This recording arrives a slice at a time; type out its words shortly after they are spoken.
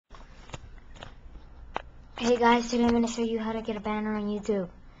Hey guys, today I'm going to show you how to get a banner on YouTube.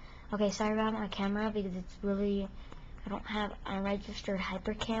 Okay, sorry about my camera because it's really, I don't have unregistered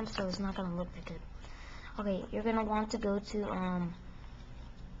HyperCam, so it's not going to look that good. Okay, you're going to want to go to,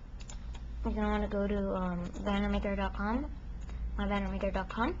 bannermaker.com,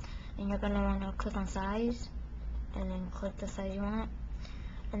 mybannermaker.com, and you're going to want to click on size, and then click the size you want,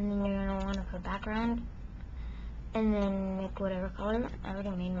 and then you're going to want to put background, and then make whatever color. I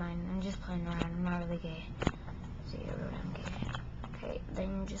already made mine. I'm just playing around. I'm not really gay. See, I wrote I'm gay. Okay,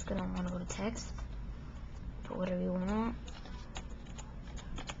 then you're just gonna want to go to text. Put whatever you want.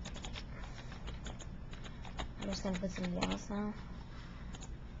 I'm just gonna put something else now.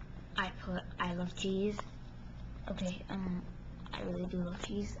 I love cheese. Okay, I really do love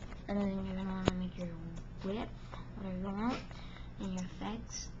cheese. And then you're gonna want to make your width, whatever you want, and your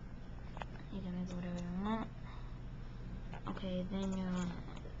effects. You can make whatever you want. Okay, then you're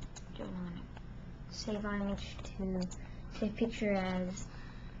gonna want to save our image to save picture as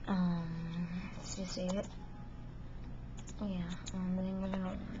let's just save it. Yeah, then you're gonna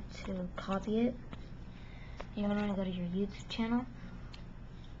want to copy it. You're gonna want to go to your YouTube channel,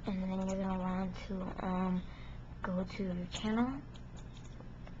 and then you're gonna want to go to your channel,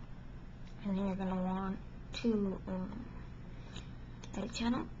 and then you're gonna want to edit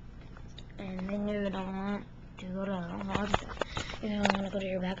channel, and then you're gonna want to go to you're gonna want to go to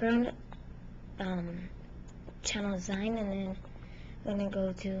your background, channel design, and then you're gonna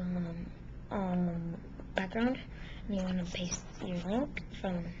go to background, and you're gonna paste your link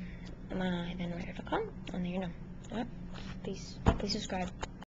from mybannermaker.com, and then you're done. Alright, peace. Please subscribe.